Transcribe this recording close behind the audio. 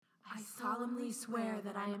solemnly swear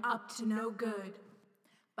that I am up to no good.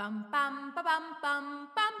 Bum bum ba bum bum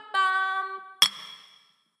bum bum.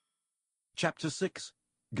 Chapter 6,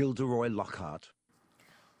 Gilderoy Lockhart.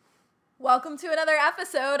 Welcome to another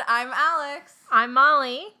episode. I'm Alex. I'm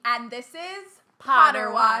Molly. And this is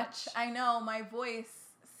Potter Watch. I know, my voice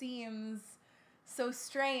seems so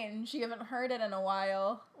strange. You haven't heard it in a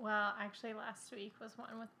while. Well, actually, last week was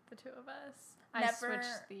one with the two of us. I Never-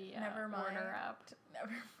 switched the never mind. order up.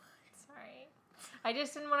 Never mind. Sorry. I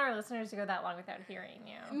just didn't want our listeners to go that long without hearing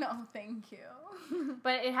you. No, thank you.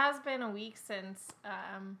 But it has been a week since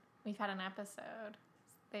we've had an episode.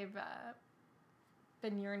 They've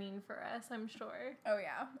been yearning for us, I'm sure. Oh,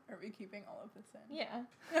 yeah. Are we keeping all of this in? Yeah.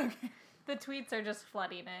 Okay. The tweets are just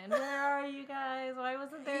flooding in. Where are you guys? Why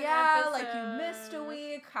wasn't there Yeah, an like episode? you missed a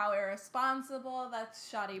week. How irresponsible. That's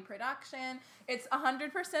shoddy production. It's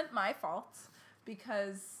 100% my fault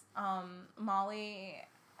because Molly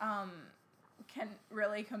can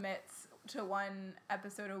really commit to one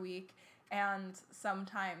episode a week, and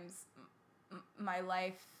sometimes my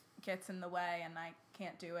life gets in the way and I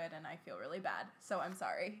can't do it and I feel really bad. So I'm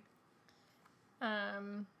sorry.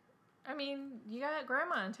 I mean, you got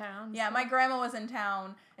grandma in town. Yeah, so- my grandma was in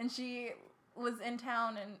town, and she was in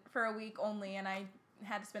town for a week only, and I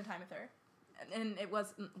had to spend time with her. And it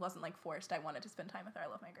wasn't like forced. I wanted to spend time with her. I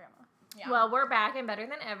love my grandma. Yeah. Well, we're back and better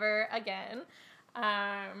than ever again.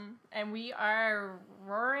 And we are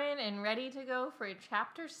roaring and ready to go for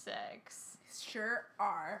chapter 6. Sure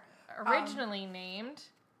are. Originally named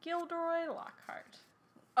Gilderoy Lockhart.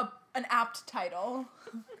 An apt title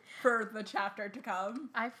for the chapter to come.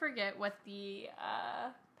 I forget what the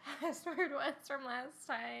password was from last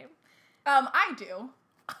time. I do.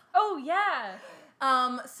 Oh, yeah.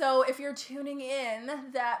 So if you're tuning in,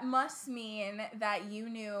 that must mean that you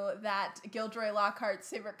knew that Gilderoy Lockhart's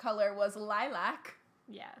favorite color was lilac.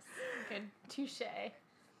 Yes. Good. Touche.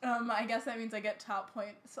 I guess that means I get top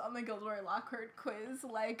points on the Gilderoy Lockhart quiz,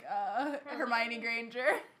 like Hermione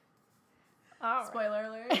Granger. All right. Spoiler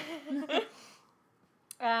alert.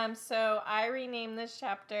 So I renamed this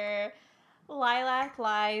chapter Lilac,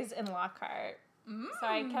 Lies, and Lockhart. So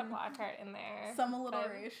I kept Lockhart in there. Some but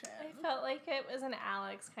alliteration. I felt like it was an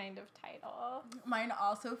Alex kind of title. Mine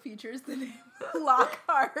also features the name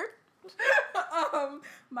Lockhart.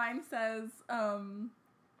 Mine says,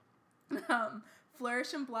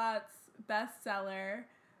 Flourish and Blott's bestseller,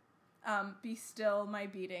 Be Still My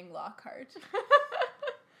Beating Lockhart.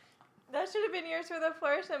 That should have been yours for the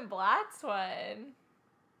Flourish and Blott's one.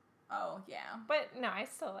 Oh, yeah. But no, I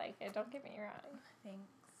still like it. Don't get me wrong.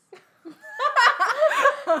 Thanks.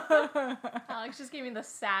 Alex just gave me the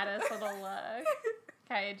saddest little look.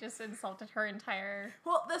 Okay, I just insulted her entire...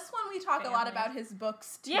 Well, this one we talk a lot Family. about his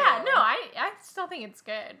books, too. Yeah, no, I still think it's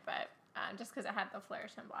good, but just because it had the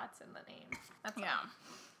Flourish and Blott's in the name. That's all. Yeah.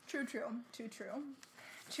 True. Too true.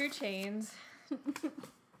 True chains.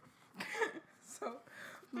 So,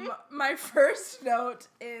 my first note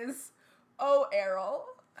is, oh, Errol.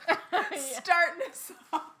 Starting us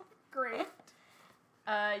off great.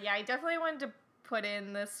 Yeah, I definitely wanted to put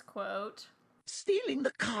in this quote. Stealing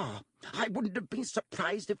the car. I wouldn't have been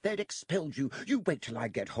surprised if they'd expelled you. You wait till I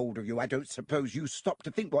get hold of you. I don't suppose you stopped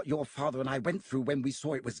to think what your father and I went through when we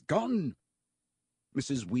saw it was gone.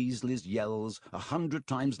 Mrs. Weasley's yells, 100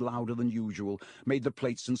 times louder than usual, made the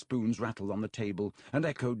plates and spoons rattle on the table and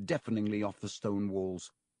echoed deafeningly off the stone walls.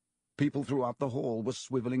 People throughout the hall were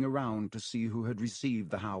swivelling around to see who had received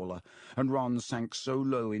the howler, and Ron sank so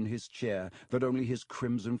low in his chair that only his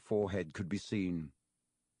crimson forehead could be seen.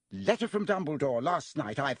 Letter from Dumbledore last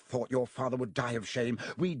night. I thought your father would die of shame.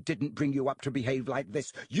 We didn't bring you up to behave like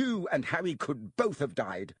this. You and Harry could both have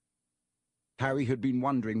died. Harry had been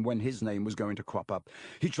wondering when his name was going to crop up.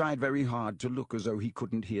 He tried very hard to look as though he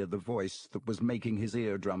couldn't hear the voice that was making his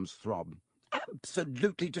eardrums throb.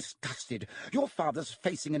 Absolutely disgusted. Your father's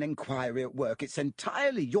facing an inquiry at work. It's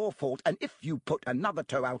entirely your fault, and if you put another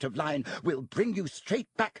toe out of line, we'll bring you straight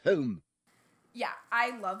back home. Yeah,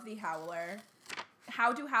 I love the howler.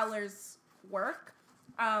 How do howlers work?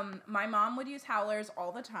 My mom would use howlers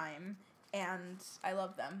all the time, and I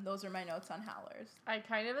love them. Those are my notes on howlers. I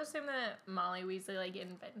kind of assume that Molly Weasley,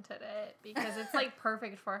 invented it, because it's,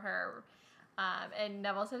 perfect for her. And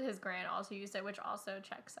Neville said his gran also used it, which also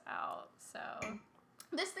checks out, so...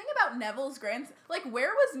 This thing about Neville's gran...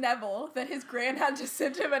 where was Neville that his gran had to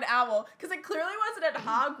send him an owl? Because it clearly wasn't at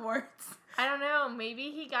Hogwarts. I don't know.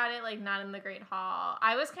 Maybe he got it, not in the Great Hall.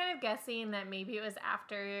 I was kind of guessing that maybe it was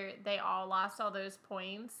after they all lost all those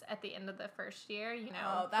points at the end of the first year,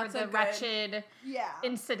 for the wretched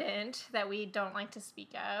incident that we don't like to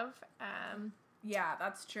speak of. Yeah,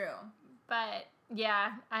 that's true. But...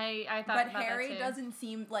 Yeah, I thought but about Harry that too. doesn't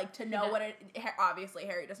seem like to know what it. Obviously,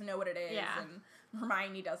 Harry doesn't know what it is, and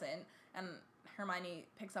Hermione doesn't, and Hermione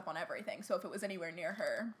picks up on everything. So if it was anywhere near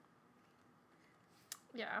her,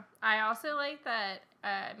 yeah. I also like that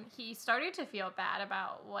he started to feel bad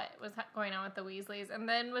about what was going on with the Weasleys, and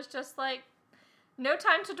then was just like, no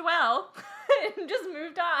time to dwell, and just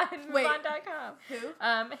moved on. MoveOn.com. Who?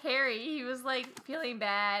 Harry. He was like feeling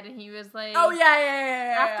bad, and he was like, oh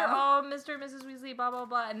yeah. After all, Mr. and Mrs. Weasley, blah blah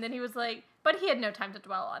blah, and then he was like, but he had no time to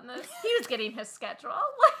dwell on this. He was getting his schedule.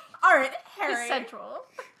 All right, Harry. His central.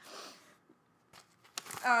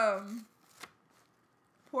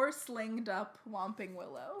 Poor slinged up Whomping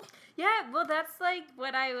Willow. Yeah, well, that's like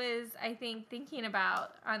what I was, I think, thinking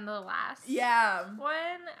about on the last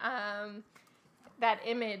one. That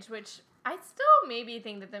image, which I still maybe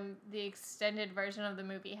think that the extended version of the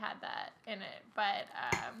movie had that in it, but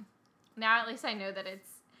now at least I know that it's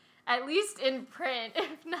at least in print,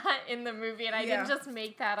 if not in the movie, and I didn't just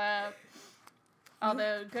make that up.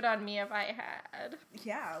 Although, good on me if I had.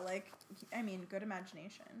 Yeah, good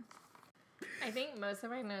imagination. I think most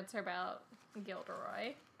of my notes are about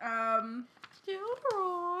Gilderoy.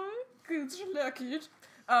 Gilderoy. Good lucky.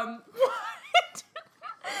 What?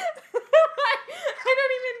 I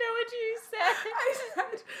don't even know what you said. I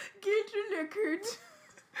said Gilderoy.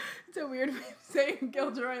 It's a weird way of saying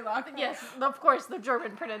Gilderoy Lockhart. Yes, of course, the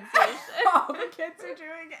German pronunciation. All the kids are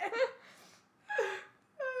doing it.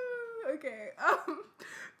 Okay.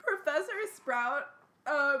 Professor Sprout,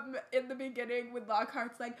 in the beginning when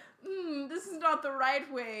Lockhart's like, this is not the right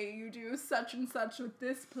way. You do such and such with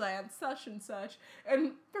this plant, such and such.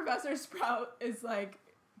 And Professor Sprout is like,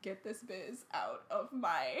 get this biz out of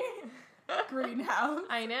my greenhouse.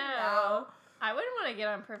 I know. Now. I wouldn't want to get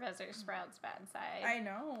on Professor Sprout's bad side. I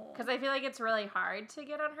know. Because I feel like it's really hard to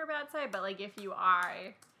get on her bad side, but, like, if you are,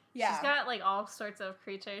 yeah. She's got, like, all sorts of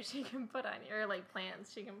creatures she can put on you, or, like,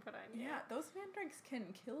 plants she can put on you. Yeah, those mandrakes can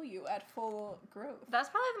kill you at full growth. That's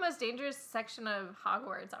probably the most dangerous section of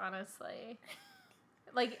Hogwarts, honestly.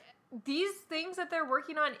 Like, these things that they're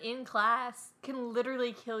working on in class can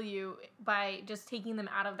literally kill you by just taking them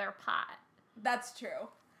out of their pot. That's true.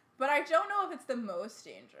 But I don't know if it's the most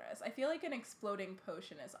dangerous. I feel like an exploding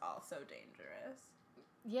potion is also dangerous.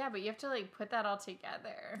 Yeah, but you have to, like, put that all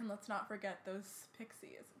together. And let's not forget those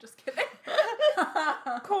pixies. Just kidding.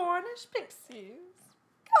 Cornish pixies.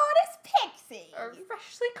 Cornish pixies. Or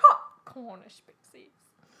freshly caught Cornish pixies.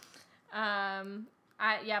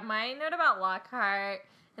 My note about Lockhart,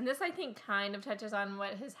 and this I think kind of touches on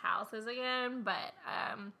what his house is again, but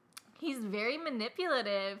he's very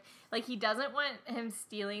manipulative. Like, he doesn't want him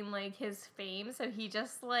stealing, like, his fame, so he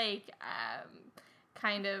just, like,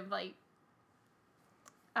 kind of, like,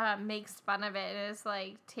 makes fun of it, and is,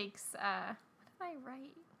 like, takes, what did I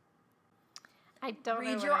write? I don't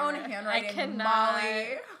know. Read your own handwriting, I cannot.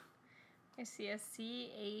 Molly. I see a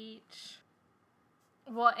CH.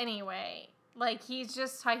 Well, anyway, like, he's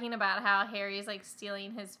just talking about how Harry's, like,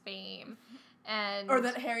 stealing his fame. And or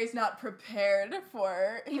that Harry's not prepared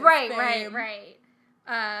for his fame. Right.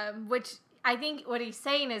 Which I think what he's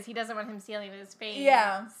saying is he doesn't want him stealing his fame.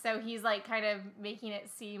 Yeah. So he's, like, kind of making it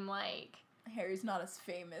seem like Harry's not as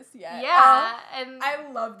famous yet. Yeah. And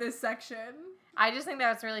I love this section. I just think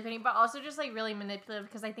that's really funny, but also just, like, really manipulative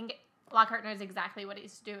because I think Lockhart knows exactly what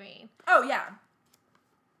he's doing. Oh, yeah.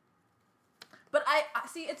 But I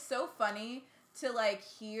see, it's so funny to, like,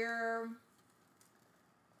 hear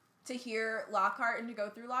Lockhart and to go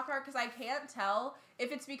through Lockhart, because I can't tell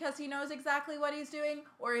if it's because he knows exactly what he's doing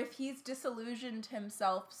or if he's disillusioned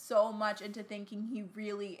himself so much into thinking he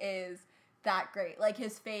really is that great. Like,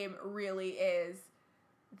 his fame really is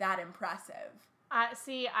that impressive.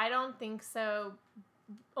 See, I don't think so.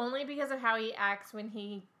 Only because of how he acts when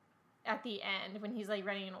he, at the end, when he's, like,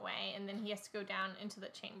 running away, and then he has to go down into the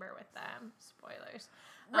chamber with them. Spoilers.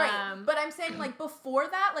 Right, but I'm saying, like, before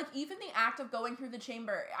that, like, even the act of going through the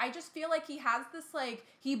chamber, I just feel like he has this, like,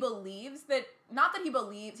 he believes that, not that he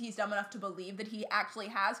believes he's dumb enough to believe that he actually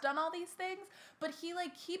has done all these things, but he,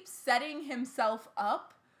 like, keeps setting himself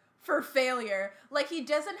up for failure. Like, he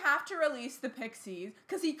doesn't have to release the pixies,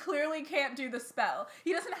 because he clearly can't do the spell.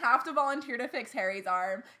 He doesn't have to volunteer to fix Harry's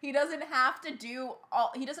arm. He doesn't have to do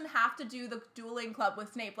the dueling club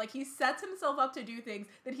with Snape. Like, he sets himself up to do things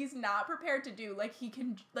that he's not prepared to do. Like, he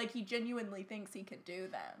genuinely thinks he can do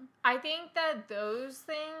them. I think that those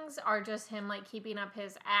things are just him, like, keeping up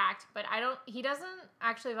his act, but he doesn't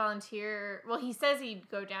actually volunteer. Well, he says he'd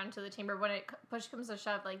go down to the chamber. When push comes to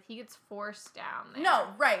shove, like, he gets forced down there. No,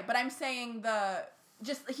 right, but I'm saying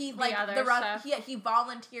he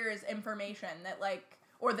volunteers information that, like,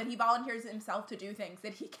 or that he volunteers himself to do things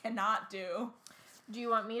that he cannot do. Do you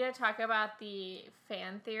want me to talk about the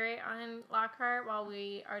fan theory on Lockhart while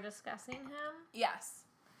we are discussing him? Yes.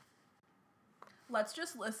 Let's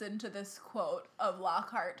just listen to this quote of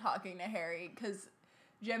Lockhart talking to Harry, because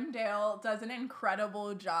Jim Dale does an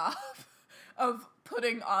incredible job of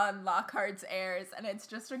putting on Lockhart's airs, and it's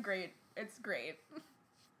just it's great.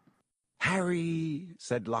 Harry,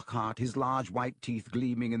 said Lockhart, his large white teeth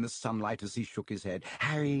gleaming in the sunlight as he shook his head.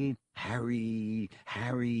 Harry, Harry,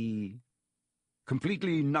 Harry.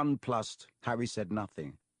 Completely nonplussed, Harry said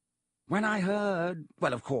nothing. When I heard,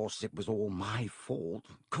 well, of course, it was all my fault.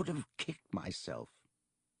 Could have kicked myself.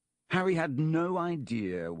 Harry had no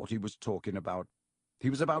idea what he was talking about. He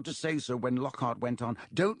was about to say so when Lockhart went on,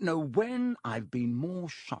 Don't know when I've been more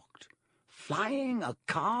shocked. Flying a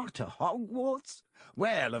car to Hogwarts?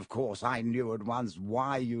 Well, of course, I knew at once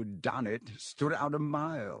why you'd done it. Stood out a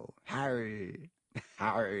mile. Harry,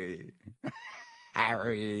 Harry,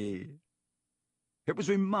 Harry. It was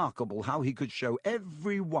remarkable how he could show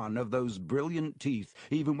every one of those brilliant teeth,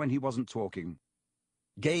 even when he wasn't talking.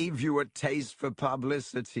 Gave you a taste for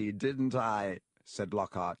publicity, didn't I? Said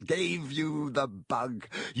Lockhart. Gave you the bug.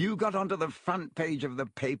 You got onto the front page of the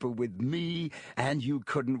paper with me, and you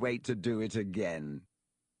couldn't wait to do it again.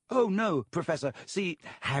 Oh, no, Professor. See,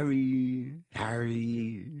 Harry,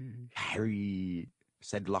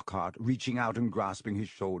 said Lockhart, reaching out and grasping his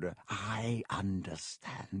shoulder. I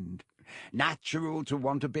understand. Natural to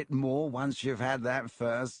want a bit more once you've had that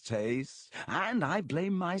first taste. And I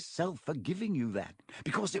blame myself for giving you that,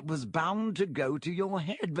 because it was bound to go to your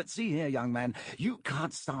head. But see here, young man, you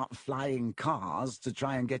can't start flying cars to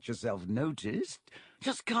try and get yourself noticed.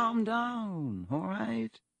 Just calm down, all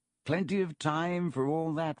right? Plenty of time for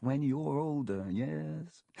all that when you're older,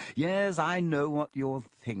 yes? Yes, I know what you're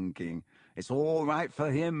thinking. It's all right for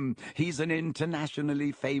him. He's an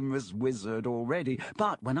internationally famous wizard already.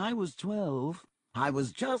 But when I was 12, I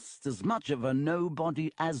was just as much of a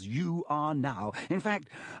nobody as you are now. In fact,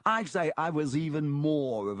 I'd say I was even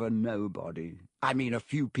more of a nobody. I mean, a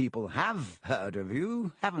few people have heard of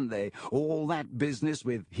you, haven't they? All that business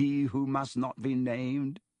with he who must not be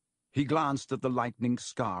named. He glanced at the lightning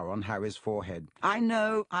scar on Harry's forehead. I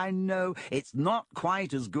know, it's not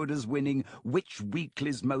quite as good as winning Which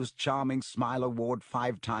Weekly's Most Charming Smile Award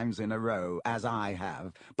 5 times in a row, as I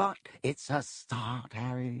have. But it's a start,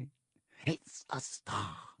 Harry. It's a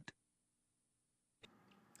start.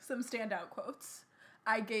 Some standout quotes.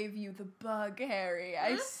 I gave you the bug, Harry.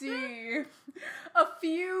 I see. A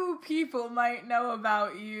few people might know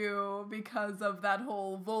about you because of that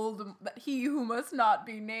whole Voldemort, that he who must not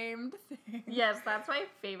be named thing. Yes, that's my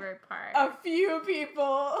favorite part. A few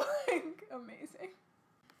people. Amazing.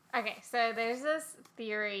 Okay, so there's this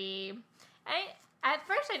theory. At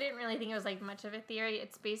first I didn't really think it was like much of a theory.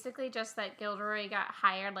 It's basically just that Gilderoy got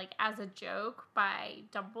hired like as a joke by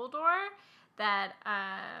Dumbledore. That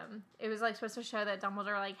it was like supposed to show that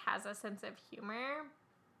Dumbledore like has a sense of humor,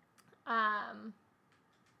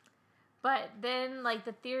 but then like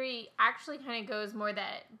the theory actually kind of goes more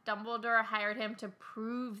that Dumbledore hired him to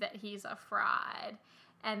prove that he's a fraud,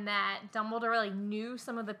 and that Dumbledore like knew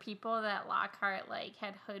some of the people that Lockhart like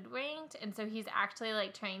had hoodwinked, and so he's actually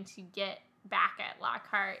like trying to get back at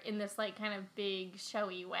Lockhart in this like kind of big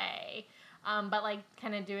showy way, but like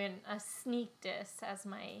kind of doing a sneak diss, as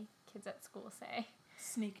my kids at school say.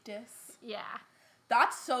 Sneak diss? Yeah.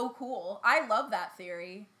 That's so cool. I love that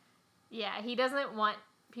theory. Yeah, he doesn't want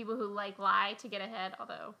people who like lie to get ahead,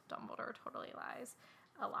 although Dumbledore totally lies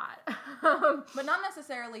a lot. But not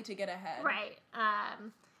necessarily to get ahead. Right.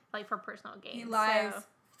 Like for personal gain. He lies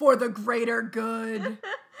for the greater good.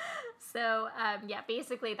 So, yeah,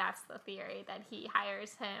 basically that's the theory, that he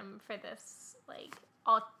hires him for this, like,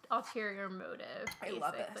 ulterior motive, basically. I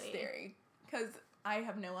love this theory, because I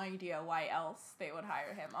have no idea why else they would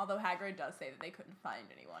hire him, although Hagrid does say that they couldn't find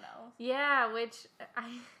anyone else. Yeah, which, I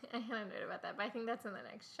had a note about that, but I think that's in the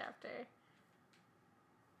next chapter.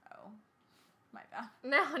 Oh, my bad.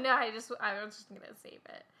 No, I was just going to save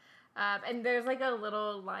it. And there's, like, a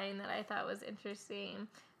little line that I thought was interesting.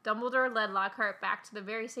 Dumbledore led Lockhart back to the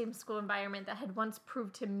very same school environment that had once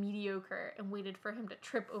proved him mediocre and waited for him to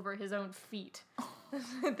trip over his own feet.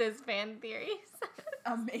 This fan theory.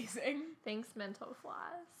 Amazing. Thanks, Mental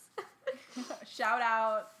Floss. Shout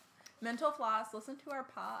out Mental Floss. Listen to our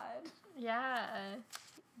pod. Yeah.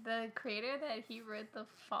 The creator that he wrote The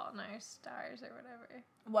Fault in Our Stars or whatever.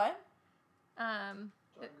 What? John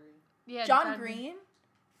Green. Yeah, John Green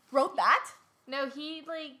wrote that? No, he,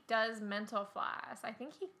 like, does Mental Floss. I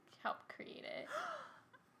think he helped create it.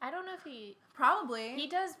 I don't know if he... Probably. He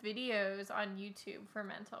does videos on YouTube for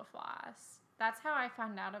Mental Floss. That's how I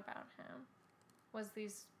found out about him, was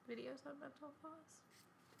these videos on Mental Floss.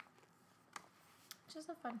 Which is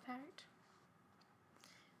a fun fact.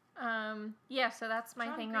 So that's my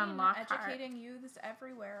thing on Lockhart. Educating youths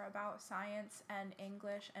everywhere about science and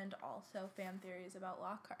English and also fan theories about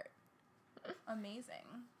Lockhart.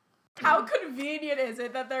 Amazing. How convenient is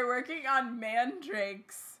it that they're working on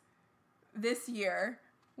mandrakes this year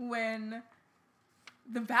when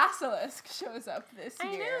the basilisk shows up this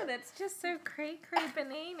year? I know, that's just so cray-cray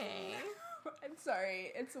banana. I'm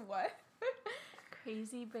sorry, it's what?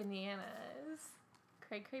 Crazy bananas.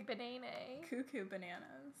 Cray-cray banana. Cuckoo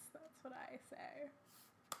bananas, that's what I say.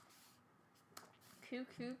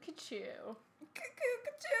 Cuckoo ka-choo. Cuckoo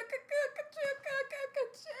ka-choo, cuckoo ka-choo, cuckoo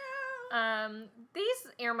ka-choo. These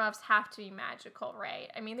earmuffs have to be magical,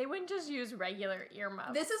 right? I mean, they wouldn't just use regular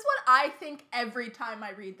earmuffs. This is what I think every time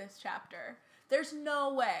I read this chapter. There's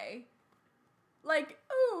no way. Like,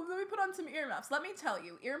 ooh, let me put on some earmuffs. Let me tell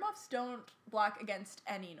you, earmuffs don't block against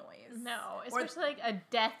any noise. No, especially like a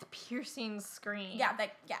death-piercing scream. Yeah,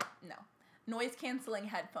 no. Noise-canceling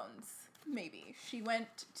headphones, maybe. She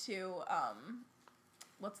went to,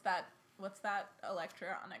 what's that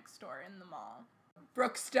electronic store in the mall?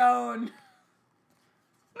 Brookstone.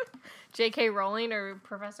 J.K. Rowling or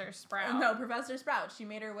Professor Sprout? No, Professor Sprout. She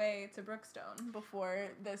made her way to Brookstone before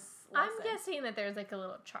this lesson. I'm guessing that there's like a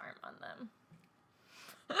little charm on them.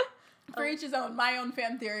 For each his own. My own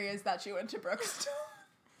fan theory is that she went to Brookstone.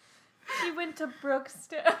 She went to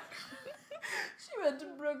Brookstone. She went to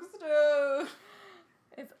Brookstone.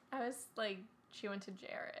 I was like, she went to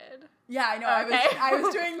Jared. Yeah, I know. Okay. I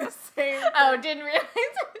was doing the same thing. Oh, didn't realize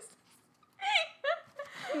it was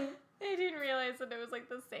I didn't realize that it was like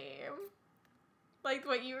the same. Like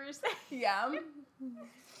what you were saying. Yeah.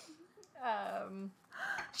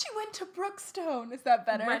 She went to Brookstone. Is that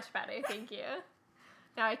better? Much better, thank you.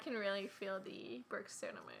 Now I can really feel the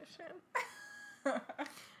Brookstone emotion.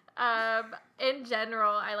 In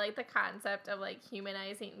general, I like the concept of like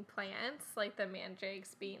humanizing plants, like the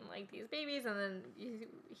mandrakes being like these babies, and then you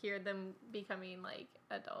hear them becoming like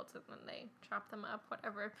adults, and then they chop them up,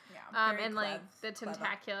 whatever. Yeah. And like the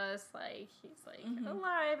tentaculus, like he's like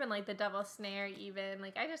alive, and like the devil snare, even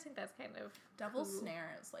like I just think that's kind of devil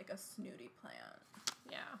snare is like a snooty plant.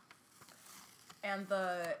 Yeah. And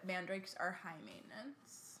the mandrakes are high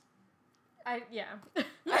maintenance. I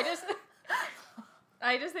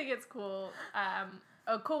just think it's cool.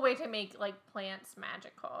 A cool way to make like plants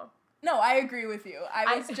magical. No, I agree with you.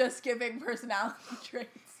 I was just giving personality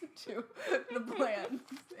traits to the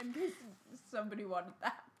plants in case somebody wanted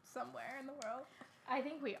that somewhere in the world. I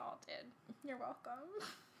think we all did. You're welcome.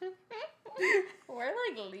 We're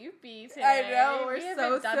like loopy today. I know, we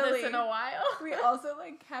haven't done this in a while. We also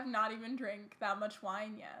like have not even drank that much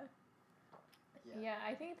wine yet. Yeah,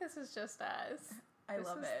 I think this is just us. I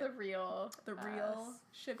love it. This is the real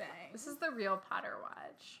shebang. This is the real Potter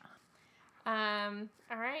Watch.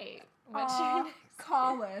 All right. What's your next?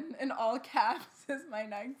 Colin, in all caps, is my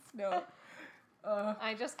next note.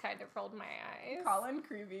 I just kind of rolled my eyes. Colin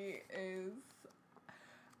Creevey is...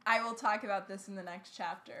 I will talk about this in the next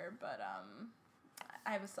chapter, but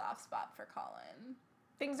I have a soft spot for Colin.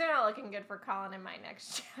 Things are not looking good for Colin in my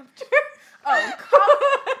next chapter. Oh,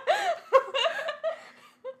 Colin!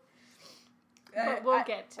 But we'll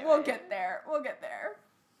get to it. We'll get there.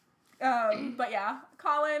 But yeah,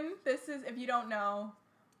 Colin, this is, if you don't know,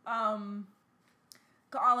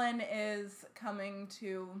 Colin is coming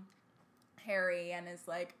to Harry and is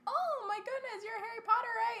like, oh my goodness, you're Harry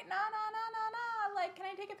Potter, right? Nah. Like, can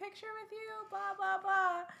I take a picture with you? Blah, blah,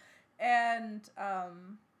 blah. And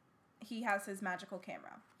he has his magical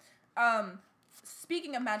camera.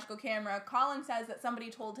 Speaking of magical camera, Colin says that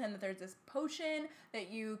somebody told him that there's this potion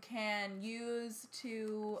that you can use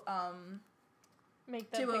to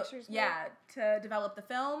make the pictures move. Yeah, to develop the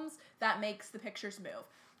films that makes the pictures move.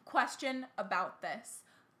 Question about this.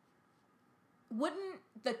 Wouldn't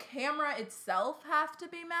the camera itself have to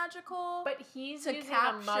be magical? But he's to using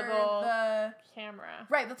capture a muggle camera.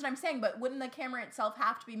 Right, that's what I'm saying. But wouldn't the camera itself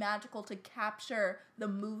have to be magical to capture the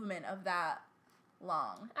movement of that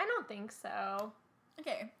long? I don't think so.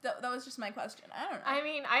 Okay, that was just my question. I don't know. I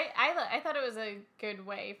mean, I thought it was a good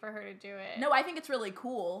way for her to do it. No, I think it's really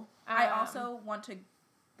cool. I also want to,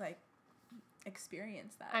 like,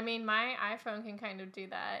 experience that. I mean, my iPhone can kind of do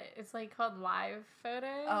that. It's like called Live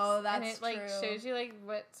Photos. Oh, that's true. And it like true. shows you like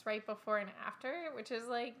what's right before and after, which is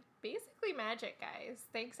like basically magic, guys.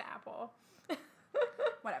 Thanks, Apple.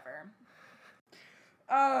 Whatever.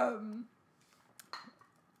 I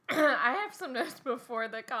have some notes before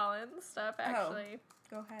the Collins stuff, actually.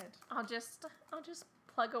 Go ahead. I'll just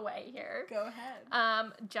plug away here. Go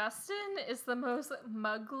ahead. Justin is the most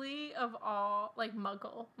muggly of all, like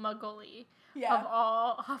muggly of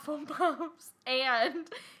all Hufflepuffs, and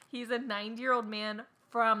he's a 90-year-old man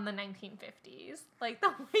from the 1950s. Like the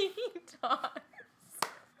way he talks.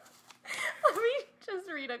 Let me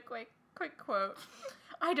just read a quick quote.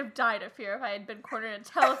 I'd have died of fear if I had been cornered in a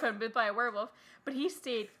telephone booth by a werewolf, but he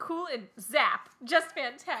stayed cool and zap. Just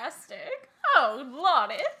fantastic. Oh,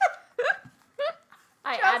 Lottie.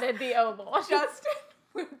 I added the oval. Justin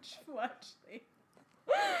Fletchley.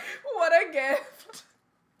 What a gift.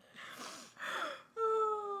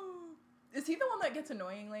 Is he the one that gets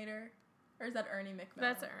annoying later? Or is that Ernie McMillan?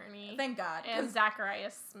 That's Ernie. Thank God. And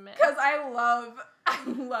Zacharias Smith. Because I love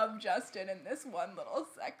Justin in this one little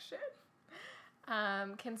section.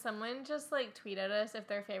 Can someone just, like, tweet at us if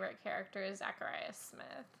their favorite character is Zacharias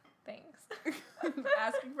Smith? Thanks.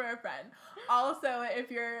 Asking for a friend. Also, if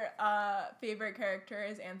your favorite character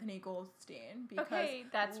is Anthony Goldstein. Because, okay,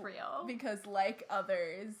 that's real. Because, like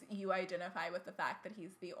others, you identify with the fact that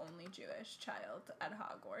he's the only Jewish child at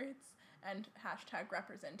Hogwarts. And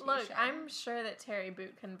 #representation. Look, I'm sure that Terry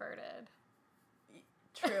Boot converted.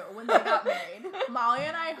 True, when they got married. Molly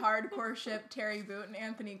and I hardcore ship Terry Boot and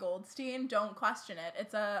Anthony Goldstein. Don't question it.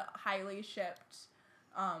 It's a highly shipped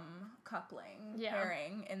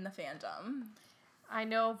pairing in the fandom. I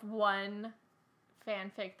know of one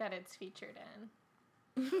fanfic that it's featured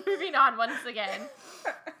in. Moving on once again.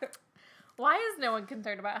 Why is no one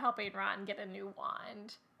concerned about helping Ron get a new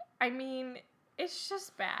wand? I mean, it's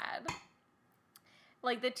just bad.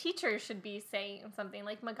 Like, the teacher should be saying something.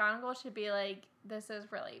 Like, McGonagall should be like, this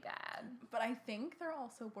is really bad. But I think they're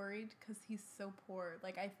also worried because he's so poor.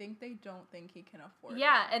 Like, I think they don't think he can afford it.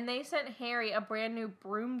 Yeah, and they sent Harry a brand new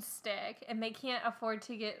broomstick, and they can't afford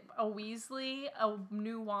to get a Weasley a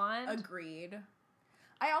new wand. Agreed.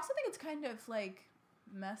 I also think it's kind of, like,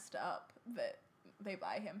 messed up that they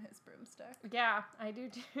buy him his broomstick. Yeah, I do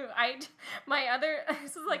too.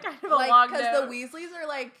 This is, like, kind of a long note. Because the Weasleys are,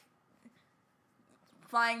 like,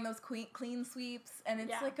 flying those clean sweeps, and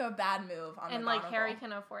it's like a bad move on and McGonagall. Like Harry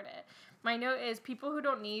can afford it. My note is people who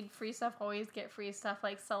don't need free stuff always get free stuff.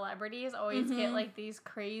 Like celebrities always get like these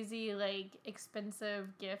crazy like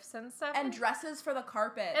expensive gifts and stuff, and dresses for the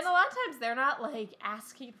carpet. And a lot of times they're not like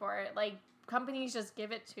asking for it. Like companies just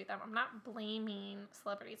give it to them. I'm not blaming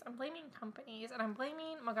celebrities. I'm blaming companies, and I'm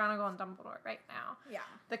blaming McGonagall and Dumbledore right now. Yeah,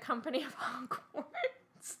 the company of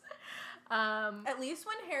Hogwarts. At least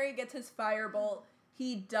when Harry gets his firebolt,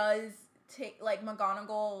 he does take, like,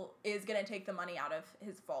 McGonagall is going to take the money out of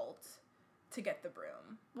his vault to get the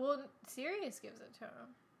broom. Well, Sirius gives it to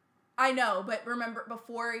him. I know, but remember,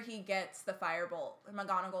 before he gets the firebolt,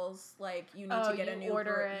 McGonagall's like, you need to get a new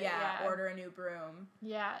broom. Yeah, order a new broom.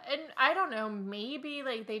 Yeah, and I don't know, maybe,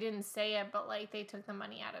 like, they didn't say it, but, like, they took the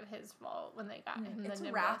money out of his vault when they got him the Nimbus.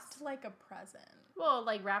 It's wrapped like a present. Well,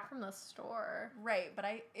 like, wrapped from the store. Right, but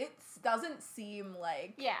it doesn't seem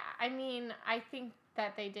like... Yeah, I mean, I think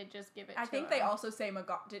that they did just give it to him. I think they also say,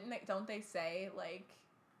 don't they say, like...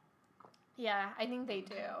 Yeah, I think they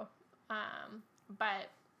do. But...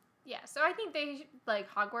 Yeah, so I think they, like,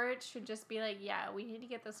 Hogwarts should just be like, yeah, we need to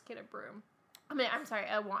get this kid a broom. A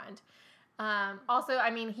wand. Also,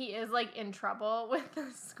 I mean, he is, like, in trouble with the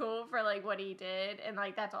school for, like, what he did. And,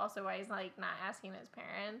 like, that's also why he's, like, not asking his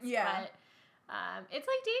parents. Yeah. But it's,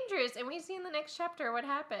 like, dangerous. And we see in the next chapter what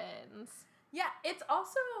happens. Yeah, it's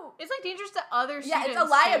also... It's, like, dangerous to other students, yeah, it's a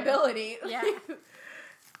liability. Too. Yeah.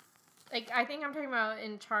 Like, I think I'm talking about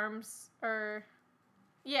in Charms, or...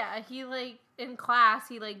 Yeah, he, like, in class,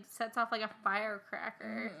 he, like, sets off, like, a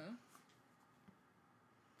firecracker. Mm-hmm.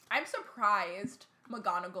 I'm surprised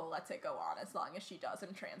McGonagall lets it go on as long as she does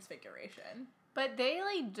in Transfiguration. But they,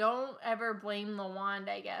 like, don't ever blame the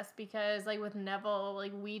wand, I guess, because, like, with Neville,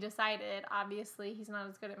 like, we decided, obviously, he's not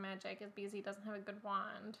as good at magic as because he doesn't have a good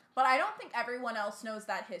wand. But I don't think everyone else knows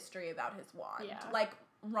that history about his wand. Yeah. Like,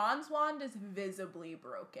 Ron's wand is visibly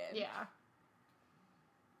broken. Yeah.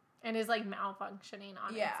 And is, like, malfunctioning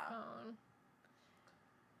on its own.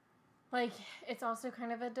 Like, it's also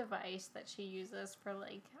kind of a device that she uses for,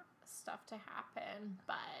 like, stuff to happen,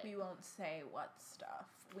 but... We won't say what stuff.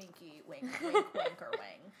 Winky, wink, wink, wink, or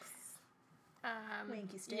winks.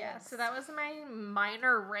 Winky sticks. Yeah, so that was my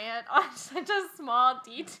minor rant on such a small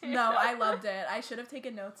detail. No, I loved it. I should have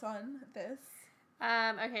taken notes on this.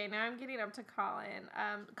 Okay, now I'm getting up to Colin.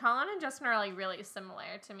 Colin and Justin are, like, really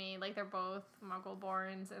similar to me. Like, they're both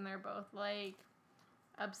Muggle-borns, and they're both, like,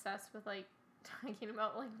 obsessed with, like, talking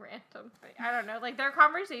about, like, random things. I don't know. Like, their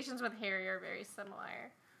conversations with Harry are very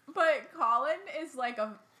similar. But Colin is, like,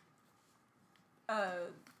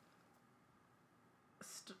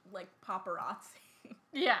 like, paparazzi.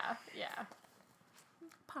 Yeah, yeah.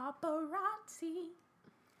 Paparazzi,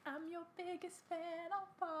 I'm your biggest fan. I'll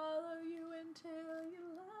follow you until you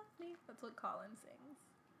love me. That's what Colin sings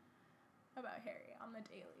about Harry on the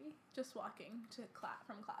daily, just walking to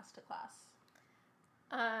from class to class.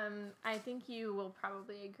 I think you will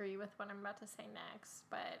probably agree with what I'm about to say next,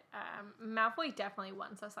 but Malfoy definitely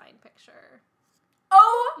wants a signed picture.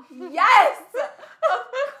 Oh, yes! Of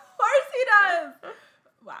course he does!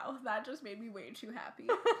 Wow, that just made me way too happy.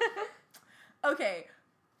 Okay,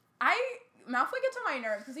 Malfoy gets on my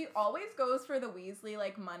nerves because he always goes for the Weasley,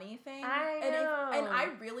 like, money thing. I know. And I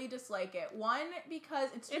really dislike it. One, because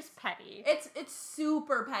it's petty. It's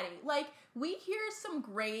super petty. Like, we hear some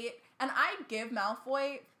great, and I give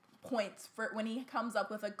Malfoy points for when he comes up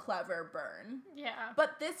with a clever burn. Yeah.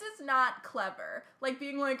 But this is not clever. Like,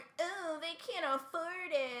 being like, oh, they can't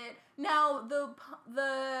afford it. Now, the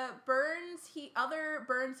other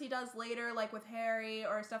burns he does later, like with Harry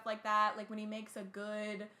or stuff like that, like when he makes a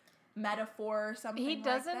good metaphor or something. He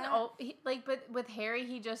doesn't but with Harry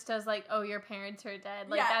he just does like, oh, your parents are dead.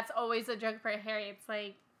 Like, that's always a joke for Harry. It's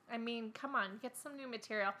like, I mean, come on, get some new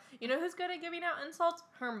material. You know who's good at giving out insults?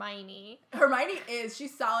 Hermione.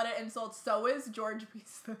 She's solid at insults. So is George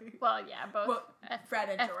Weasley. Well, yeah, both Fred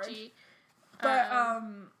and George. But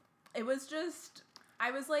it was just,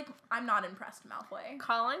 I was like, I'm not impressed, Malfoy.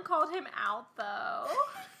 Colin called him out though.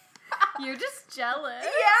 You're just jealous.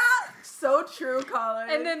 Yeah! So true, Colin.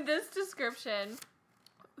 And then this description,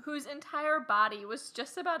 whose entire body was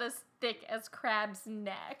just about as thick as Crabbe's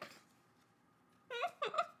neck.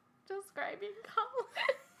 Describing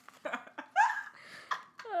Colin.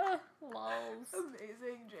 Lols.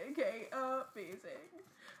 Amazing, JK. Amazing.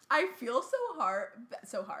 I feel so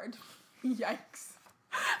hard. Yikes.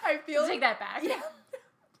 Take that back. Yeah.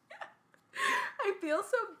 I feel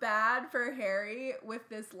so bad for Harry with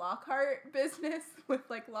this Lockhart business, with,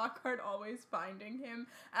 like, Lockhart always finding him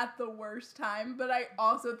at the worst time, but I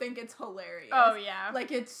also think it's hilarious. Oh, yeah.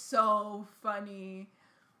 Like, it's so funny.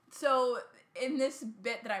 So, in this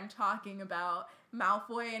bit that I'm talking about,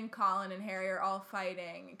 Malfoy and Colin and Harry are all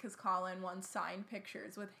fighting because Colin wants signed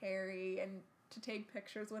pictures with Harry and to take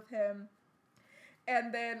pictures with him.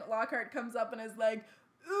 And then Lockhart comes up and is like,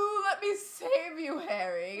 ooh, let me save you,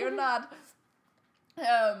 Harry. You're not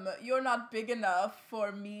big enough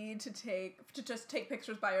for me to just take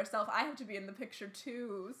pictures by yourself. I have to be in the picture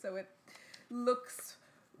too, so it looks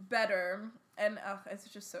better. And it's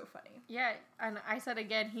just so funny. Yeah, and I said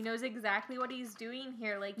again, he knows exactly what he's doing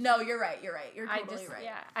here. Like, no, you're right. You're totally right.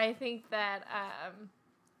 Yeah, I think that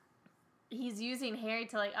he's using Harry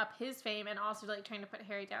to, like, up his fame and also, like, trying to put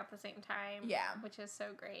Harry down at the same time. Yeah, which is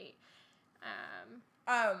so great.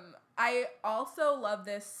 I also love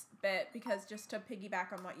this bit because, just to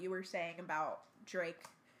piggyback on what you were saying about Draco.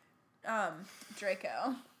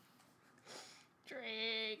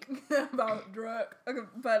 Drake. About Drake. Okay,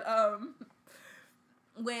 but,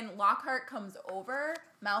 when Lockhart comes over,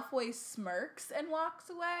 Malfoy smirks and walks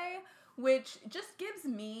away, which just gives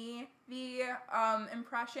me the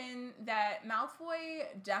impression that Malfoy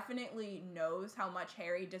definitely knows how much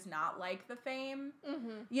Harry does not like the fame.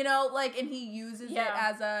 Mm-hmm. You know, like, and he uses it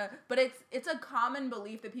as but it's a common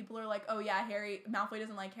belief that people are like, oh yeah, Malfoy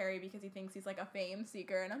doesn't like Harry because he thinks he's, like, a fame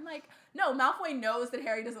seeker. And I'm like, no, Malfoy knows that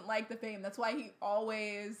Harry doesn't like the fame. That's why he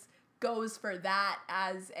always goes for that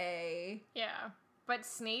as a... Yeah. But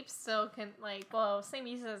Snape still can, like, Snape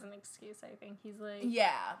uses it as an excuse, I think. He's like...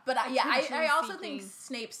 Yeah, but I also think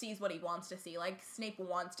Snape sees what he wants to see. Like, Snape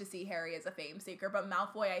wants to see Harry as a fame seeker, but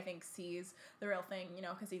Malfoy, I think, sees the real thing, you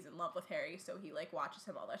know, because he's in love with Harry, so he, like, watches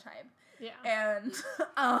him all the time. Yeah. And,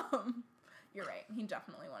 you're right. He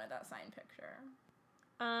definitely wanted that signed picture.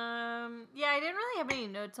 Yeah, I didn't really have any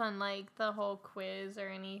notes on, like, the whole quiz or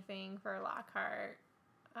anything for Lockhart.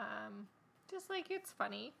 Just, like, it's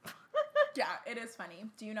funny. Yeah, it is funny.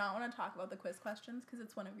 Do you not want to talk about the quiz questions? Because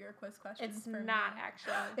it's one of your quiz questions. It's not,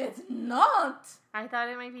 actually. It's not! I thought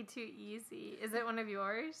it might be too easy. Is it one of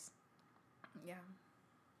yours? Yeah.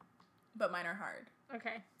 But mine are hard.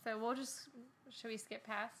 Okay, so should we skip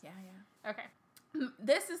past? Yeah. Okay.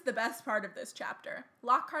 This is the best part of this chapter.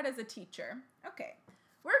 Lockhart as a teacher. Okay.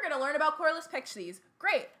 We're going to learn about Corliss Pixies.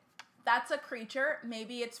 Great. That's a creature.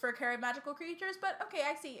 Maybe it's for care of magical creatures, but okay,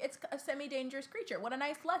 I see. It's a semi-dangerous creature. What a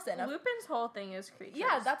nice lesson. Lupin's whole thing is creatures.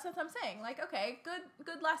 Yeah, that's what I'm saying. Like, okay,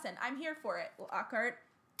 good lesson. I'm here for it, Lockhart.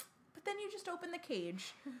 But then you just open the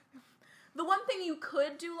cage. The one thing you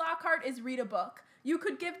could do, Lockhart, is read a book. You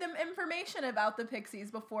could give them information about the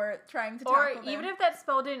Pixies before trying to tackle them. Or even if that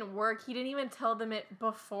spell didn't work, he didn't even tell them it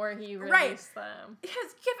before he released them.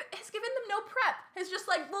 Has given them no prep. He's just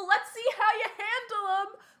like, well, let's see how you handle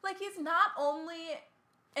them. Like, he's not only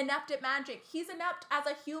inept at magic. He's inept as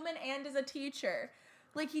a human and as a teacher.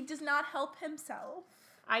 Like, he does not help himself.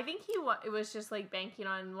 I think it was just, like, banking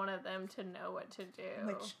on one of them to know what to do.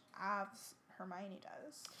 Which, Hermione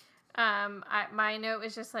does. My note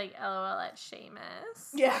was just, like, LOL at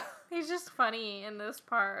Seamus. Yeah. He's just funny in this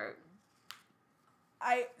part.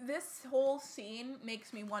 This whole scene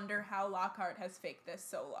makes me wonder how Lockhart has faked this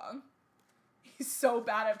so long. He's so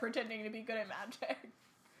bad at pretending to be good at magic.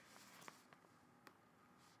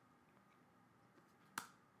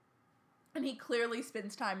 And he clearly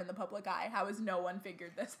spends time in the public eye. How has no one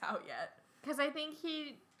figured this out yet? Because I think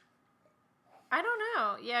I don't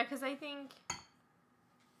know. Yeah, because I think...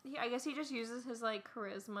 I guess he just uses his, like,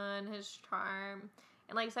 charisma and his charm.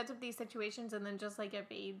 And, like, sets up these situations and then just, like,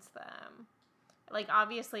 evades them. Like,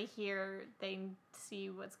 obviously here they see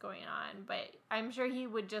what's going on. But I'm sure he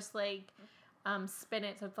would just, like... spin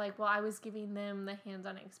it so it's like, well, I was giving them the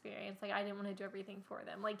hands-on experience. Like, I didn't want to do everything for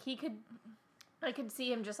them. Like, I could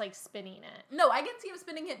see him just, like, spinning it. No, I can see him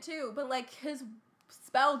spinning it, too. But, like, his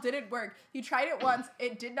spell didn't work. He tried it once,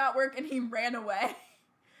 it did not work, and he ran away.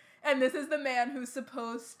 And this is the man who's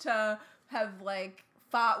supposed to have, like,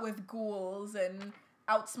 fought with ghouls and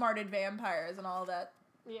outsmarted vampires and all that.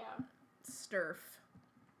 Yeah. Sturf.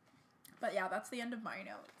 But, yeah, that's the end of my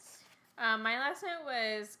notes. My last note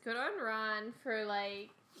was good on Ron for, like,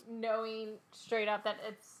 knowing straight up that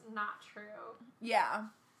it's not true. Yeah.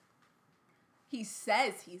 He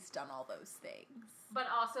says he's done all those things. But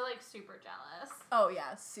also, like, super jealous. Oh,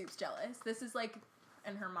 yeah, Soup's jealous. This is, like,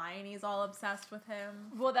 and Hermione's all obsessed with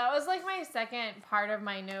him. Well, that was, like, my second part of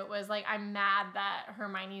my note was, like, I'm mad that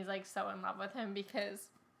Hermione's, like, so in love with him because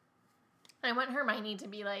I want Hermione to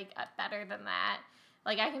be, like, better than that.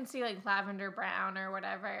 Like, I can see, like, Lavender Brown or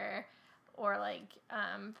whatever... Or, like,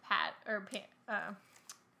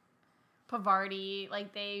 Pavarti,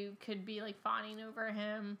 like, they could be, like, fawning over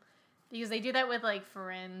him. Because they do that with, like,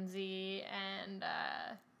 Firenze and,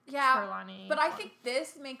 Trelawney. But I think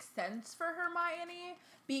this makes sense for Hermione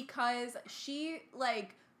because she,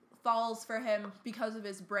 like, falls for him because of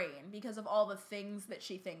his brain. Because of all the things that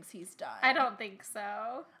she thinks he's done. I don't think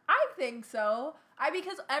so. I think so.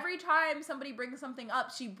 Because every time somebody brings something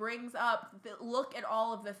up, she brings up, look at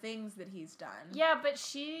all of the things that he's done. Yeah, but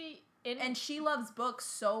and she loves books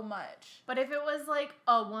so much. But if it was, like,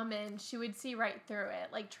 a woman, she would see right through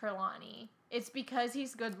it, like Trelawney. It's because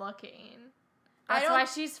he's good looking. That's why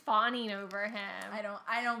she's fawning over him.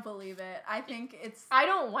 I don't believe it. I think it's... I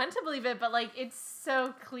don't want to believe it, but, like, it's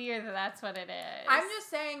so clear that that's what it is. I'm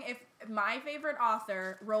just saying, if my favorite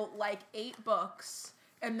author wrote, like, 8 books...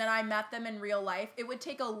 and then I met them in real life, it would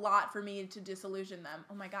take a lot for me to disillusion them.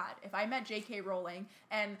 Oh my god, if I met J.K. Rowling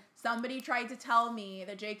and somebody tried to tell me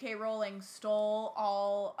that J.K. Rowling stole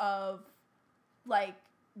all of, like,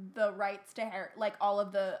 the rights to Harry, like, all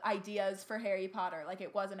of the ideas for Harry Potter, like,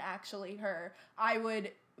 it wasn't actually her, I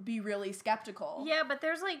would be really skeptical. Yeah, but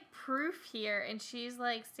there's, like, proof here, and she's,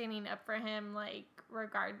 like, standing up for him, like,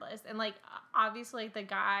 regardless. And, like, obviously, like, the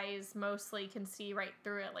guys mostly can see right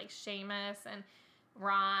through it, like, Seamus and...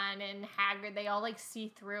 Ron and Hagrid, they all, like,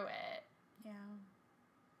 see through it. Yeah.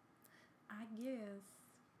 I guess.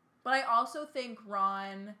 But I also think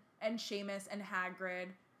Ron and Seamus and Hagrid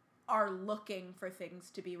are looking for things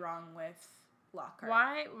to be wrong with Lockhart.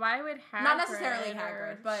 Why would Hagrid... Not necessarily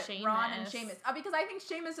Hagrid, but Seamus. Ron and Seamus. Because I think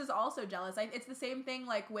Seamus is also jealous. It's the same thing,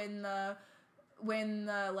 like, when the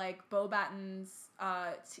like, Beauxbatons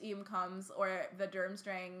team comes, or the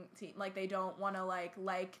Durmstrang team, like, they don't want to,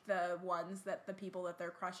 like the ones that the people that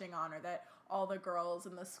they're crushing on, or that all the girls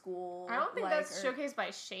in the school... I don't think that's showcased by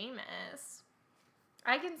Seamus.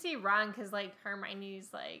 I can see Ron, because, like,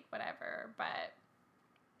 Hermione's, like, whatever, but...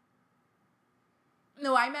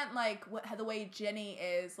 No, I meant, like, the way Ginny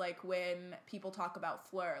is, like, when people talk about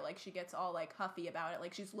Fleur, like, she gets all, like, huffy about it,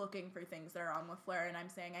 like, she's looking for things that are wrong with Fleur, and I'm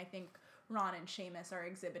saying I think Ron and Seamus are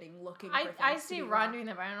exhibiting looking for things. I see Ron doing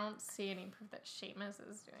that, but I don't see any proof that Seamus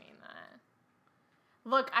is doing that.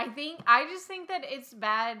 Look, I just think that it's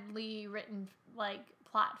badly written, like,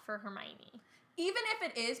 plot for Hermione. Even if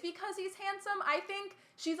it is because he's handsome, I think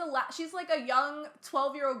she's like a young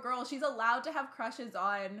 12-year-old girl. She's allowed to have crushes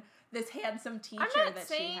on this handsome teacher that she has. I'm not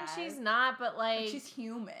saying she's not, but, like... she's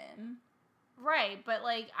human. Right, but,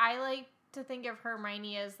 like, I like to think of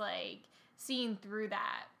Hermione as, like, seeing through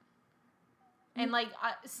that. And, like,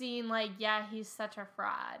 seeing, like, yeah, he's such a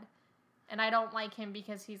fraud. And I don't like him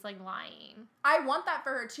because he's, like, lying. I want that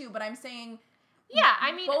for her, too, but I'm saying... Yeah,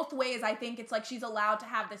 I mean... both ways, I think it's, like, she's allowed to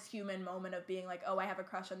have this human moment of being, like, oh, I have a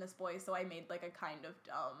crush on this boy, so I made, like, a kind of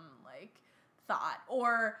dumb, like, thought.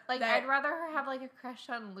 Or... like, I'd rather her have, like, a crush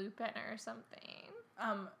on Lupin or something.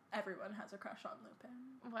 Everyone has a crush on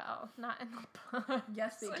Lupin. Well, not in the book.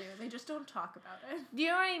 Yes, they do. They just don't talk about it. Do you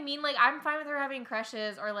know what I mean? Like, I'm fine with her having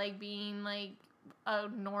crushes or, like, being, like, a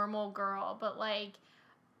normal girl. But, like,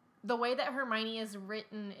 the way that Hermione is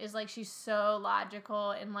written is, like, she's so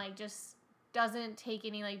logical and, like, just doesn't take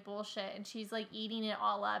any, like, bullshit. And she's, like, eating it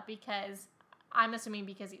all up because, I'm assuming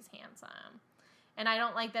because he's handsome. And I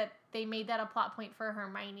don't like that they made that a plot point for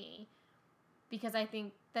Hermione. Because I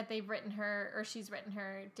think that they've written her, or she's written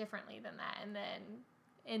her differently than that. And then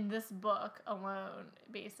in this book alone,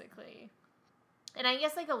 basically. And I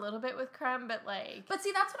guess, like, a little bit with Krum, but, like... But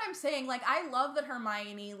see, that's what I'm saying. Like, I love that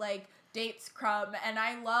Hermione, like, dates Krum, and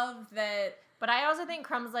I love that... But I also think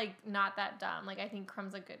Krum's, like, not that dumb. Like, I think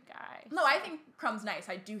Krum's a good guy. No, I think Krum's nice.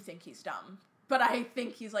 I do think he's dumb. But I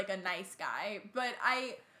think he's, like, a nice guy. But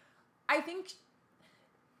I think...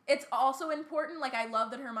 It's also important, like, I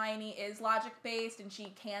love that Hermione is logic-based and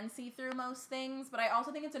she can see through most things, but I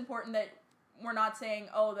also think it's important that we're not saying,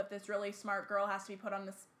 oh, that this really smart girl has to be put on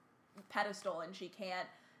this pedestal and she can't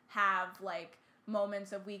have, like,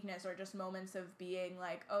 moments of weakness or just moments of being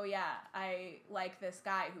like, oh, yeah, I like this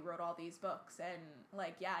guy who wrote all these books and,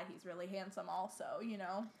 like, yeah, he's really handsome also, you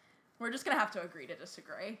know? We're just gonna have to agree to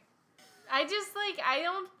disagree. I just, like,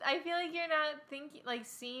 I feel like you're not thinking, like,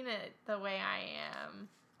 seeing it the way I am.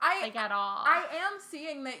 Like, at all. I am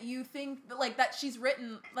seeing that you think, like, that she's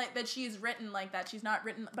written, like, that she's written like that. She's not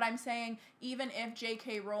written, but I'm saying, even if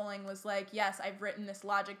J.K. Rowling was like, yes, I've written this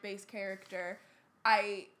logic-based character,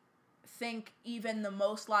 I think even the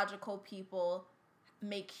most logical people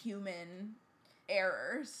make human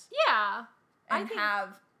errors. Yeah. And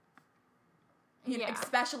have, you know,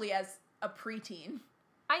 especially as a preteen.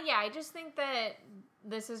 I just think that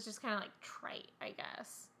this is just kind of, like, trite, I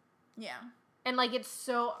guess. Yeah. And, like, it's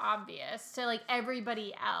so obvious to, like,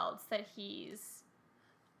 everybody else that he's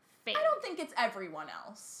fake. I don't think it's everyone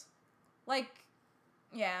else. Like,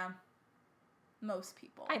 yeah. Most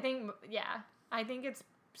people. I think it's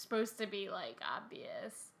supposed to be, like,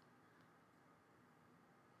 obvious.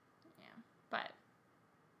 Yeah. But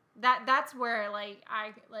that's where, like,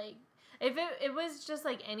 if it was just,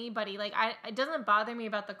 like, anybody, like, it doesn't bother me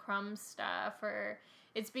about the Krum stuff, or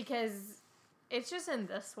it's because... It's just in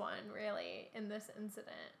this one, really, in this incident.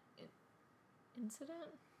 Incident?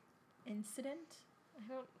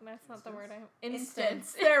 That's not the word I...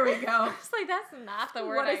 Instance. There we go. It's like, that's not the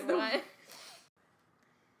word I want.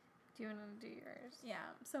 Do you want to do yours? Yeah.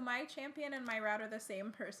 So my champion and my route are the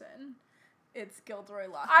same person. It's Gilderoy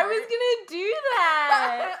Lockhart. I was gonna do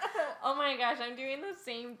that! Oh my gosh, I'm doing the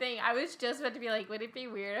same thing. I was just about to be like, would it be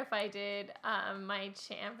weird if I did my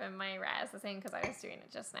champ and my Raz the same? Because I was doing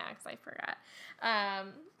it just now because I forgot.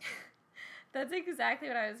 That's exactly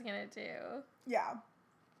what I was gonna do. Yeah.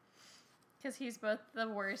 Because he's both the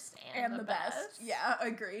worst and the best. Yeah,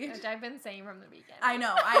 agree. Which I've been saying from the beginning. I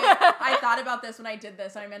know. I thought about this when I did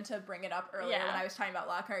this. I meant to bring it up earlier when I was talking about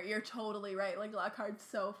Lockhart. You're totally right. Like, Lockhart's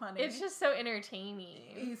so funny. It's just so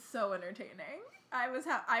entertaining. He's so entertaining.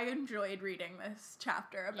 I enjoyed reading this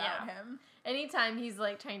chapter about him. Anytime he's,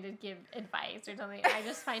 like, trying to give advice or something, I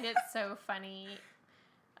just find it so funny.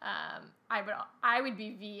 I would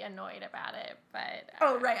be annoyed about it, but...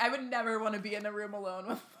 oh, right. I would never want to be in a room alone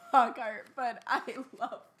with Lockhart, but I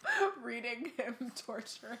love reading him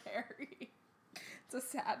torture Harry. It's a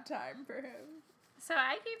sad time for him. So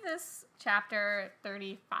I gave this chapter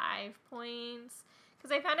 35 points,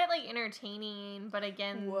 because I found it, like, entertaining, but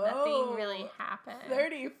again, nothing really happened.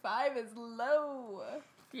 35 is low.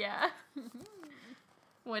 Yeah.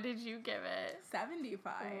 What did you give it?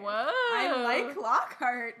 75. Whoa. I like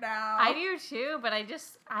Lockhart now. I do too, but I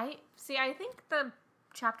think the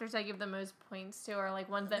chapters I give the most points to are,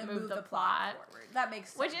 like, ones that move the plot forward. That makes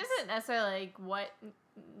sense. Which isn't necessarily, like, what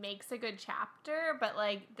makes a good chapter, but,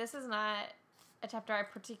 like, this is not a chapter I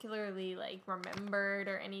particularly, like, remembered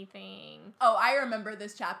or anything. Oh, I remember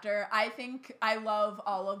this chapter. I think I love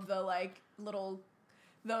all of the, like,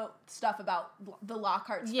 the stuff about the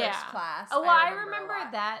Lockhart's first class. Oh, well, I remember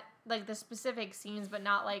that, like, the specific scenes, but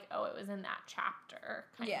not, like, oh, it was in that chapter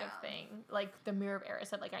kind of thing. Like, the Mirror of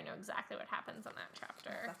Erised, like, I know exactly what happens in that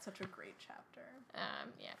chapter. That's such a great chapter.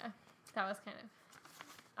 Yeah. That was kind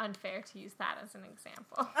of unfair to use that as an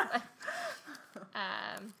example.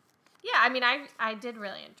 Yeah, I mean, I did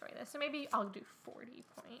really enjoy this, so maybe I'll do 40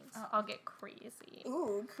 points. Oh. I'll get crazy.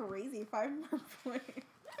 Ooh, crazy. 5 more points.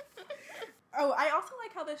 Oh, I also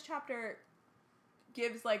like how this chapter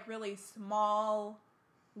gives, like, really small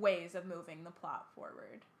ways of moving the plot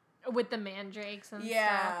forward. With the mandrakes and stuff.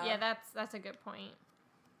 Yeah, that's a good point.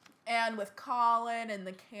 And with Colin and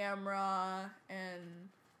the camera and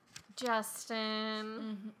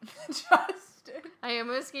Justin. Justin. I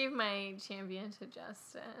almost gave my champion to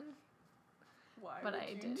Justin. Why? But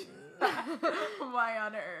I didn't. Why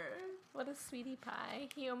on earth? What a sweetie pie.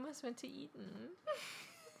 He almost went to Eton.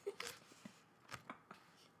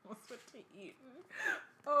 Almost went to Eton.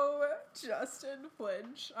 Oh, Justin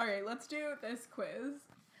Flinch. Alright, let's do this quiz.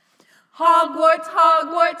 Hogwarts,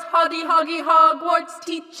 Hogwarts, Hoggy, Hoggy, Hogwarts,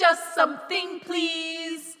 teach us something,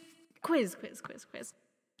 please. Quiz.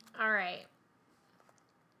 All right.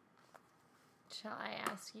 Shall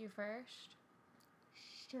I ask you first?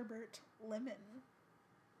 Sherbert Lemon.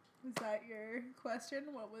 Is that your question?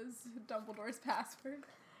 What was Dumbledore's password?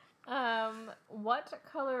 What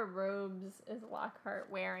color robes is Lockhart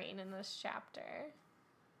wearing in this chapter?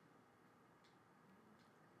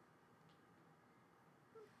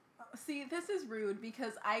 See, this is rude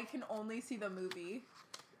because I can only see the movie.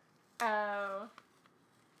 Oh.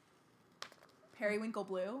 Periwinkle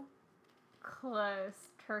blue? Close.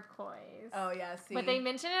 Turquoise. Oh, yeah, see. But they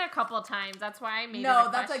mentioned it a couple times. That's why I made it No, a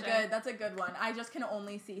question. that's a good one. I just can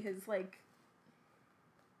only see his, like...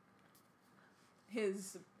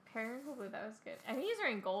 His... Periwinkle blue, that was good. I think he's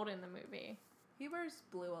wearing gold in the movie. He wears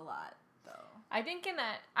blue a lot, though. I think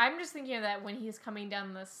I'm just thinking of that when he's coming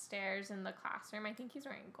down the stairs in the classroom. I think he's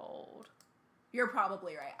wearing gold. You're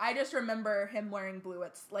probably right. I just remember him wearing blue.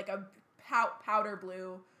 It's like a powder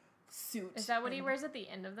blue suit. Is that what he wears at the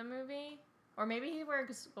end of the movie? Or maybe he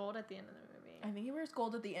wears gold at the end of the movie. I think he wears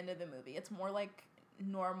gold at the end of the movie. It's more like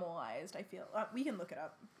normalized, I feel. We can look it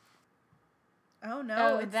up. Oh,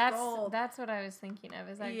 no, it's gold. That's what I was thinking of.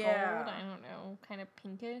 Is that gold? I don't know. Kind of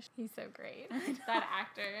pinkish. He's so great. That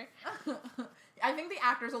actor. I think the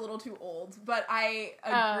actor's a little too old, but I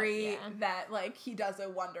agree that, like, he does a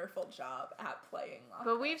wonderful job at playing Lockhart.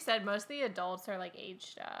 But we've said most of the adults are, like,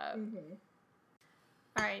 aged up. Mm-hmm.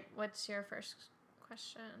 All right, what's your first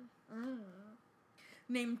question?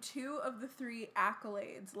 Name 2 of the 3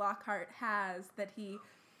 accolades Lockhart has that he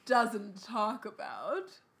doesn't talk about.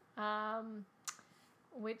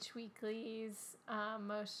 Witch Weekly's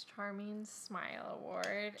Most Charming Smile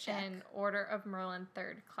Award. Check. And Order of Merlin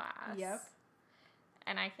 3rd Class. Yep.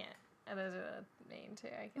 And I can't. Those are the main 2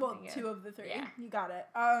 I can think of. 2 of the 3. Yeah. You got it.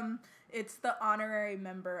 It's the honorary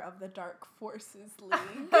member of the Dark Forces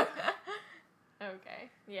League. Okay.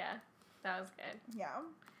 Yeah. That was good. Yeah.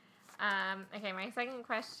 Okay, my second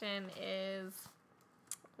question is,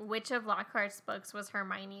 which of Lockhart's books was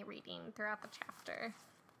Hermione reading throughout the chapter?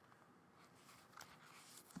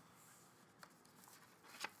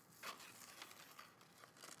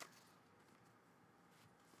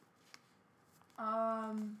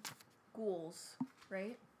 Ghouls,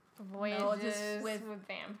 right? Voyages with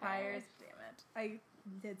vampires. Damn it. I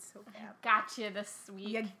did so bad. Gotcha this week.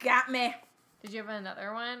 You got me. Did you have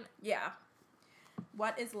another one? Yeah.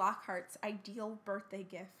 What is Lockhart's ideal birthday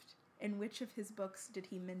gift? In which of his books did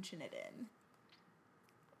he mention it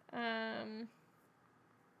in?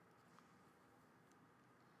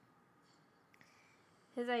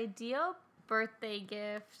 His ideal birthday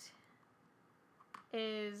gift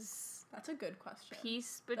is... That's a good question.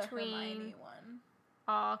 Peace between the Hermione one.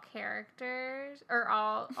 All characters, or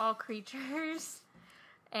all creatures,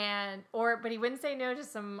 but he wouldn't say no to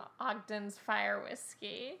some Ogden's Fire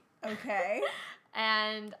Whiskey. Okay.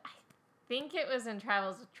 And I think it was in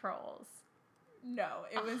Travels with Trolls. No,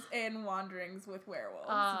 it was in Wanderings with Werewolves,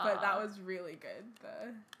 but that was really good.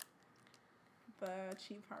 The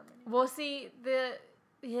Chief Harmony. Well, see,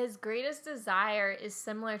 his greatest desire is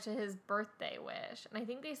similar to his birthday wish, and I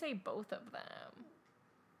think they say both of them.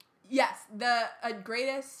 Yes, the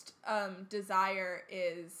greatest desire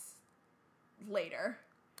is later.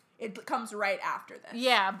 It comes right after this.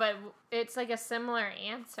 Yeah, but it's like a similar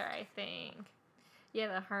answer, I think. Yeah,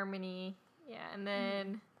 the harmony. Yeah, and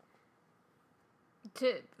then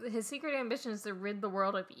his secret ambition is to rid the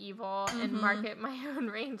world of evil and market my own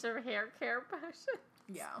range of hair care potions.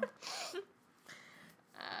 Yeah.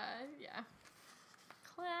 Yeah.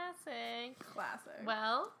 Classic. Classic.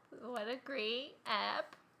 Well, what a great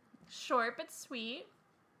app. Short but sweet.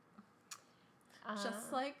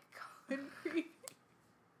 Just like Colin Creevy.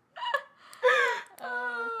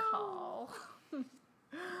 Call.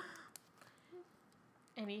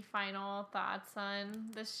 Any final thoughts on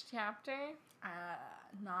this chapter?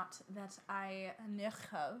 Not that I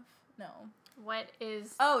have. No. What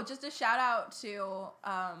is... Oh, just a shout out to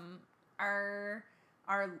our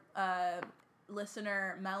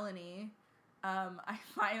listener, Melanie. I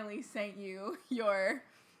finally sent you your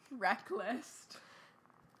rec list.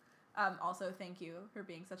 Also, thank you for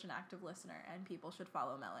being such an active listener, and people should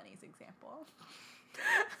follow Melanie's example.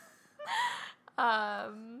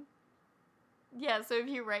 Yeah, so if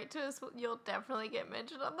you write to us, you'll definitely get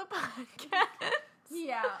mentioned on the podcast.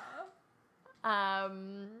 Yeah.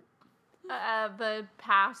 The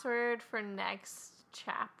password for next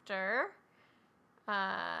chapter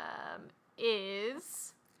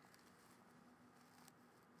is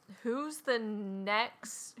who's the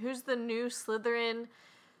new Slytherin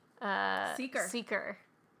Seeker.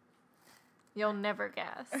 You'll never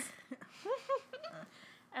guess.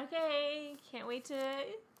 Okay, can't wait to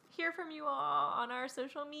hear from you all on our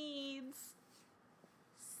social medias.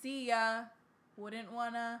 See ya. Wouldn't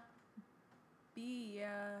wanna be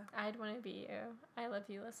ya. I'd want to be you. I love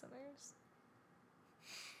you, listeners.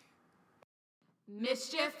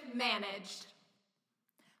 Mischief managed.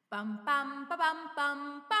 Bum bum ba bum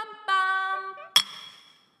bum bum bum.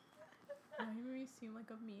 Why do we seem like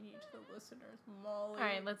a meanie to the listeners, Molly? All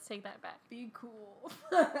right, let's take that back. Be cool.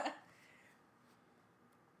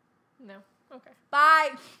 No. Okay.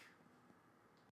 Bye.